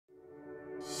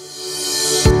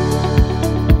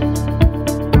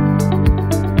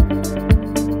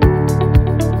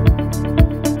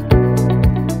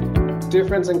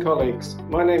friends and colleagues.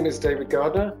 My name is David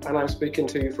Gardner and I'm speaking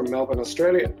to you from Melbourne,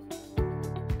 Australia.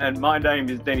 And my name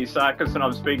is Denny Sakkas and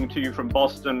I'm speaking to you from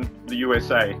Boston, the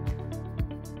USA.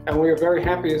 And we are very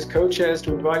happy as co-chairs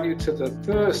to invite you to the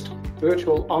first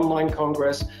virtual online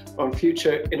Congress on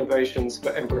future innovations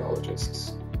for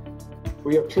embryologists.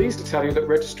 We are pleased to tell you that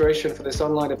registration for this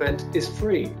online event is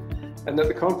free and that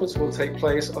the conference will take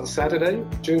place on Saturday,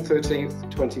 June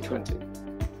 13th, 2020.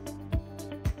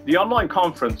 The online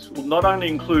conference will not only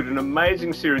include an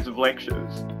amazing series of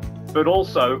lectures, but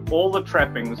also all the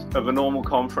trappings of a normal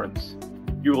conference.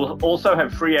 You will also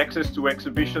have free access to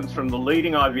exhibitions from the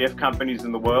leading IVF companies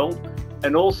in the world,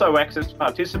 and also access to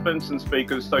participants and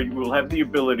speakers, so you will have the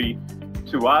ability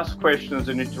to ask questions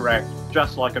and interact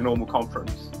just like a normal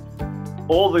conference.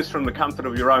 All this from the comfort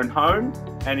of your own home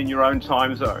and in your own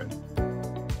time zone.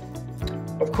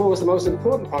 Of course, the most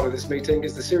important part of this meeting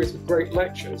is the series of great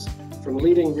lectures from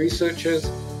leading researchers,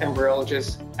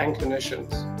 embryologists, and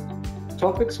clinicians.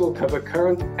 Topics will cover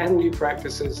current and new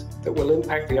practices that will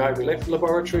impact the IVF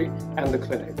laboratory and the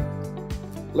clinic.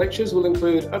 Lectures will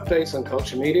include updates on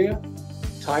culture media,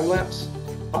 time-lapse,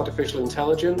 artificial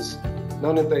intelligence,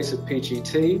 non-invasive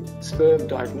PGT, sperm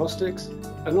diagnostics,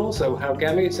 and also how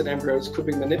gametes and embryos could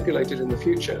be manipulated in the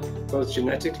future, both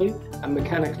genetically and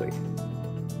mechanically.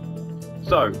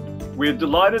 So, we're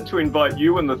delighted to invite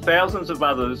you and the thousands of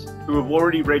others who have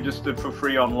already registered for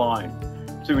free online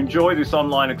to enjoy this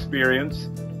online experience,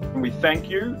 and we thank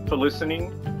you for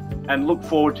listening and look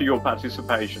forward to your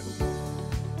participation.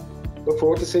 Look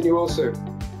forward to seeing you all soon.